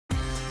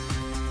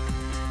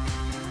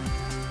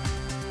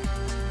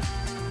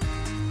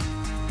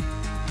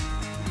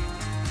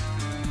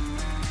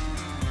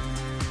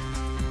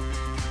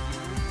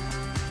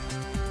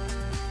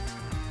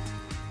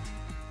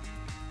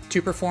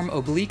To perform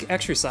oblique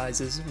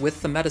exercises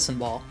with the medicine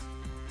ball,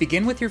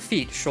 begin with your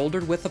feet shoulder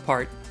width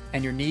apart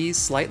and your knees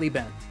slightly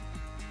bent.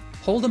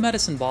 Hold a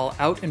medicine ball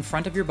out in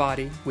front of your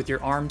body with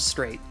your arms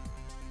straight.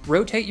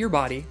 Rotate your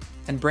body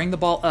and bring the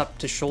ball up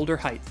to shoulder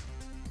height.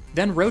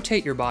 Then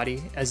rotate your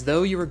body as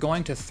though you were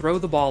going to throw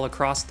the ball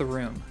across the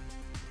room.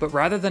 But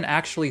rather than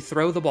actually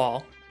throw the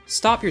ball,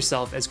 stop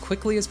yourself as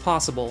quickly as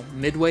possible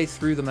midway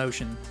through the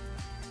motion.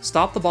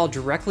 Stop the ball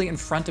directly in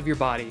front of your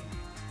body.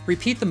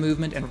 Repeat the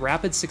movement in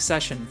rapid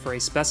succession for a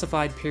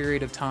specified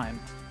period of time,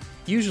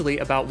 usually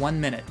about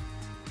 1 minute.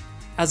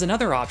 As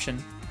another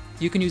option,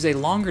 you can use a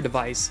longer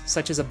device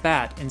such as a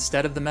bat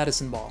instead of the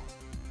medicine ball.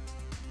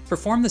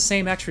 Perform the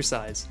same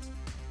exercise.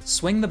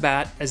 Swing the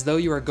bat as though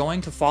you are going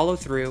to follow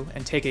through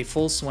and take a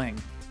full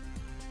swing.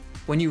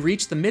 When you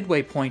reach the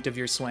midway point of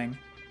your swing,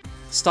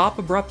 stop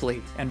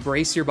abruptly and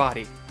brace your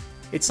body.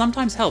 It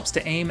sometimes helps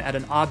to aim at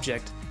an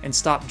object and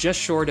stop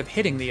just short of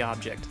hitting the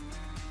object.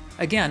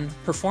 Again,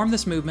 perform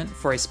this movement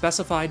for a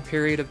specified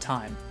period of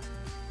time,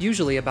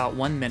 usually about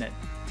 1 minute.